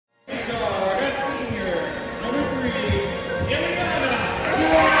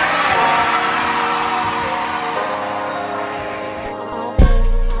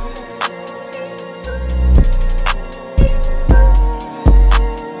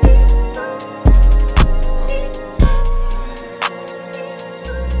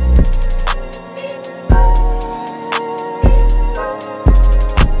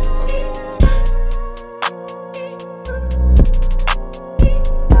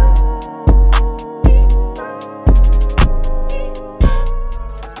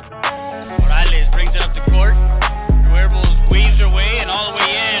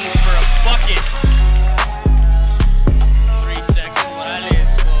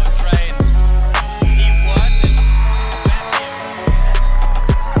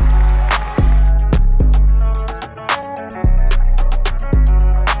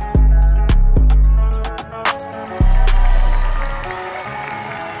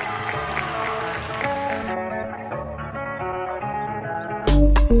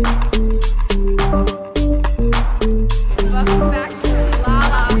Welcome back to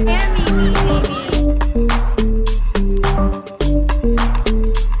LaLaMiMiTV.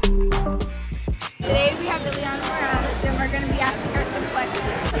 Today we have Ileana Morales and we're going to be asking her some questions.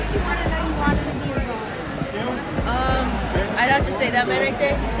 What do you want to know you wanted to be involved? I'd have to say that man right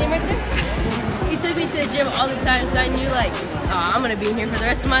there. See him right there? He took me to the gym all the time, so I knew like, oh, I'm gonna be in here for the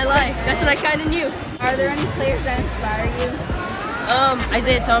rest of my life. That's what I kind of knew. Are there any players that inspire you?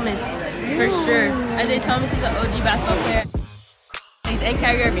 Isaiah Thomas, for sure. Isaiah Thomas is an OG basketball player. And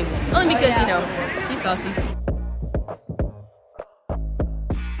Kyrie Irving, only because you know he's saucy.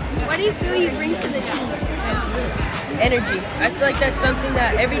 What do you feel you bring to the team? Energy. I feel like that's something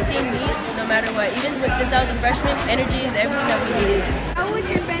that every team needs, no matter what. Even since I was a freshman, energy is everything that we needed. How would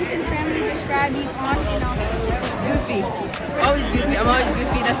your friends and family describe you on and off the court? Goofy. Always goofy. I'm always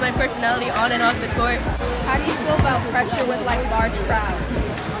goofy. That's my personality on and off the court. How do you feel about pressure with like large crowds?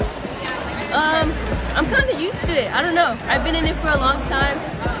 I'm kind of used to it. I don't know. I've been in it for a long time.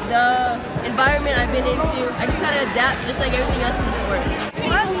 The environment I've been into, I just kind of adapt just like everything else in the sport.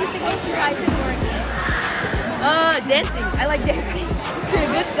 What music is your type of work? Dancing. I like dancing. To a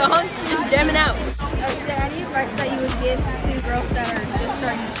good song, just jamming out. Is there any advice that you would give to girls that are just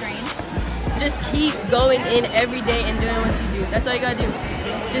starting to train? Just keep going in every day and doing what you do. That's all you gotta do.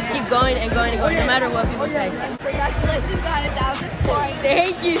 Just keep going and going and going, no matter what people say. Congratulations on 1,000 points.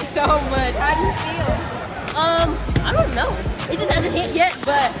 Thank you so much. How do you feel? I don't know. It just hasn't hit yet,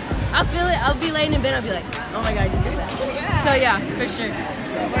 but I'll feel it. I'll be laying in bed. I'll be like, oh my God, you did that. Yeah. So yeah, for sure.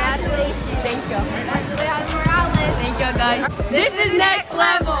 Congratulations. Thank you. Ileana Morales. Thank you, guys. This is next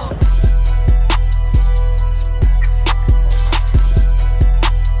level.